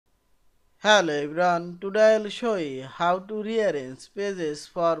Hello everyone, today I'll show you how to rearrange pages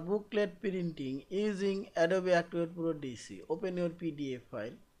for booklet printing using Adobe Acrobat Pro DC. Open your PDF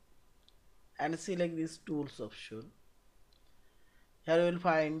file and select this tools option. Here you will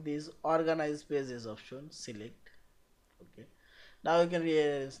find this organize pages option. Select. Okay. Now you can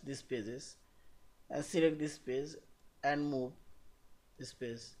rearrange these pages and select this page and move this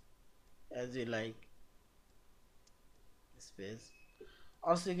page as you like. This page.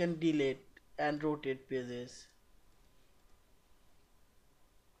 Also you can delete and rotate pages.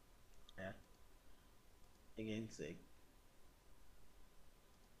 Yeah. Again say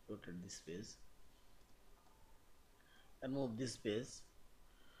rotate this page and move this page.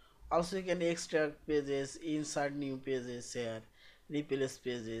 Also you can extract pages, insert new pages here, replace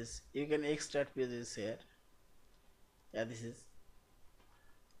pages. You can extract pages here. Yeah, this is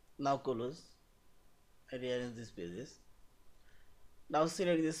now close. I rearrange these pages. Now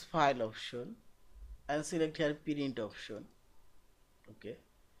select this file option and select here print option. Okay,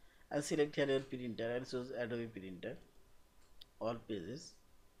 and select here your printer and choose Adobe printer. All pages.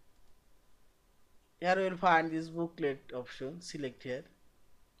 Here you will find this booklet option. Select here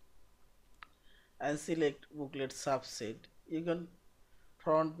and select booklet subset. You can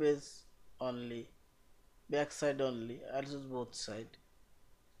front page only, back side only. I'll choose both side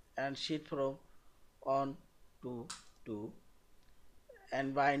and sheet from on to 2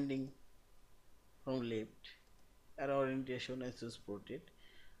 and binding from left and orientation as supported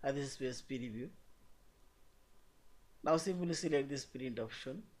and this is page preview. Now simply select this print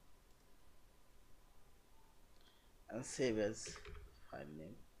option and save as file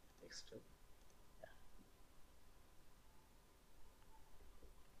name desktop.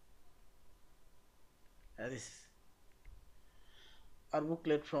 And this is our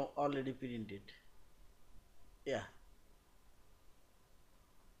booklet from already printed. Yeah.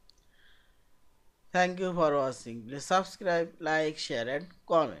 Thank you for watching. Please subscribe, like, share and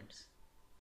comments.